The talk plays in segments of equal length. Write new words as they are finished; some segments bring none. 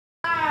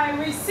I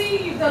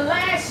received the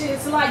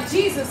lashes like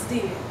Jesus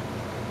did.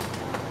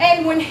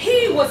 And when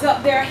he was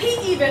up there,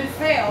 he even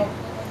felt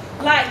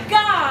like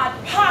God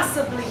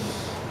possibly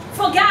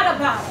forgot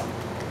about him.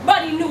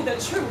 But he knew the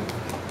truth.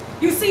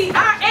 You see,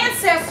 our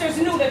ancestors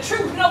knew the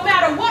truth. No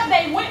matter what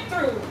they went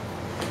through,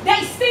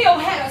 they still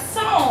had a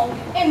song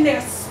in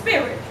their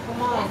spirit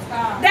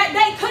that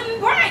they couldn't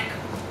break.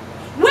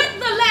 With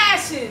the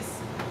lashes,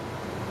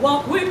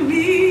 walk with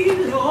me,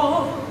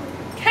 Lord.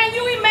 Can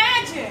you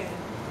imagine?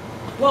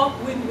 Walk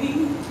with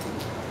me.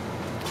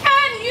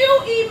 Can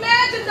you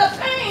imagine the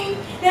pain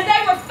that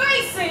they were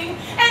facing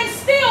and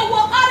still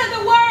will utter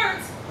the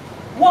words,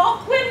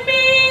 walk with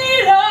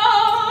me,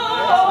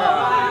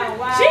 Lord.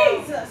 Wow.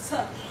 Jesus,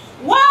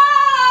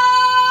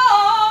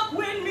 walk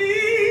with me.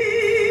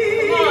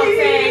 Come on,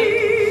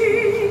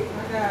 Faith.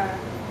 My God.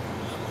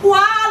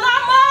 While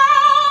I'm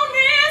on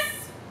this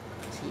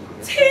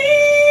tedious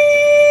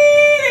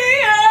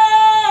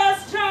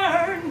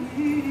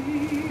journey,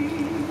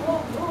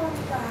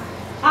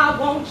 I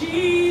want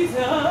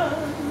Jesus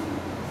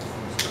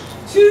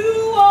to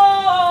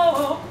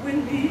walk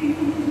with me.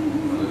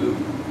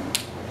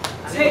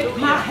 Take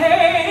my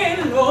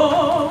hand,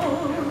 Lord.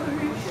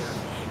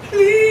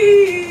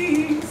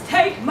 Please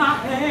take my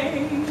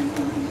hand.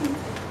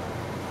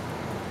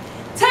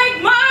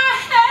 Take my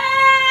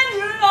hand,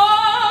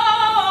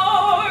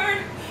 Lord.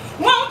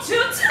 Won't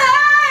you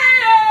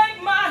take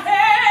my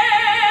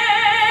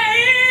hand,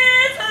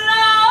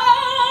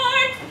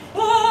 Lord,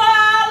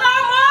 while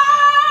I'm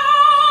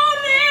on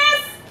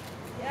this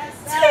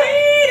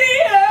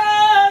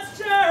tedious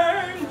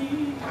journey.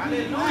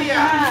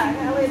 Hallelujah.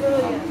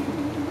 Hallelujah.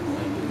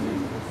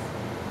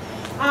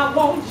 I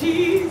want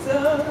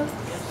Jesus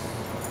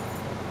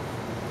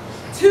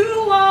to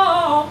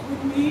walk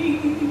with me.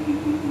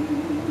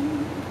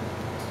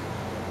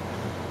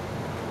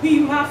 Be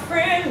my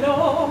friend,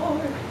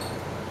 Lord.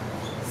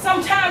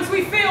 Sometimes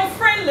we feel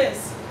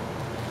friendless.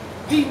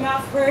 Be my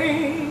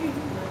friend.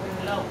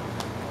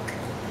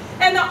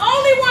 And the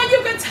only one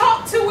you can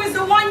talk to is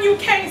the one you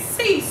can't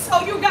see.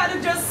 So you got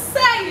to just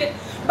say it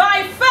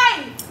by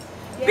faith.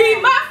 Yeah. Be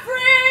my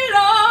friend,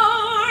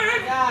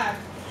 Lord. God.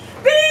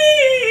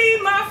 Be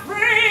my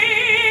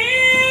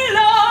friend,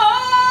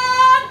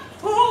 Lord,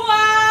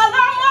 while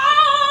I'm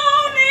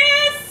on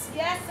this.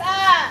 Yes,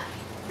 sir.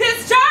 This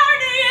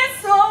journey is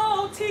so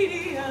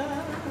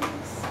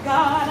tedious.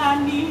 God,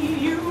 I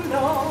need you,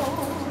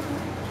 Lord,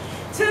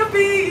 to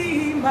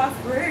be my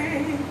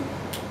friend.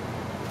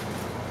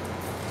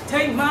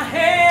 Take my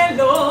hand,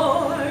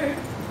 Lord.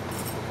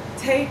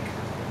 Take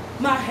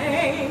my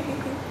hand.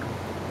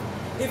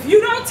 If you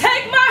don't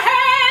take my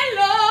hand,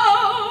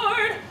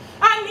 Lord,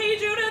 I need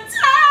you to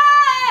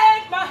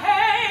take my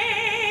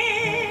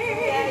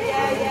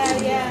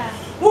hand. Yeah.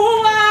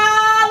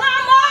 While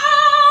I'm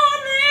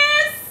on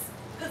this,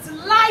 because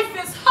life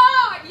is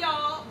hard,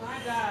 y'all. My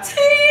God.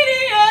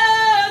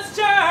 Tedious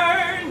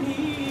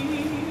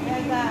journey.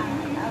 Yeah, God.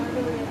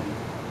 Hallelujah.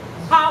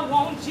 I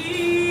want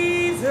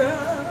Jesus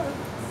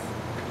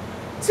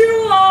to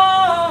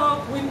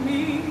walk with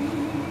me.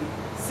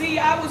 See,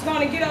 I was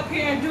going to get up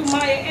here and do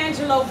Maya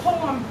Angelou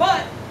poem,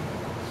 but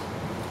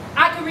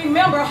I can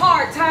remember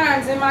hard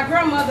times and my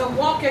grandmother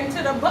walking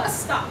to the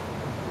bus stop.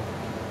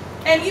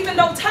 And even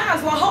though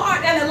times were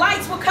hard and the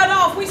lights were cut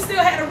off, we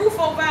still had a roof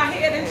over our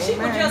head and she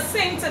would just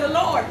sing to the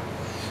Lord.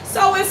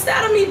 So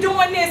instead of me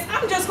doing this,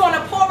 I'm just going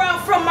to pour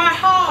out from my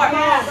heart.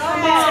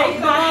 Take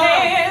my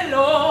hand,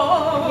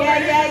 Lord.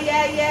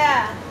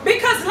 Yeah.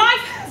 Because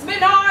life has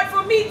been hard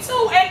for me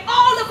too, and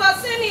all of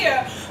us in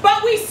here,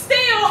 but we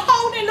still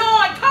holding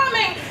on,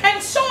 coming and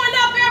showing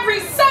up every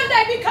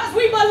Sunday because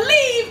we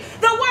believe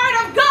the Word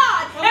of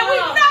God. And we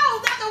know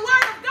that the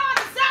Word of God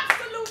is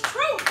absolute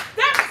truth.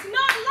 There is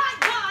none like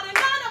God and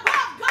none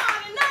above God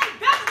and none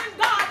better than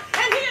God.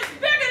 And He is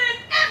bigger than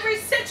every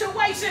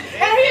situation.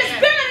 And He is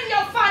bigger than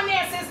your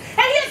finances.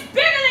 And He is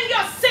bigger than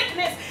your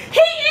sickness.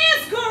 He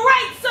is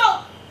great.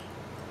 So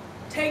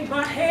take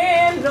my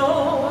hand,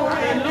 Lord.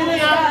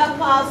 Minister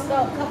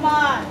Apostle, come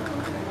on.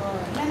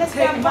 Minister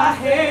Take my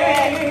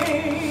hand.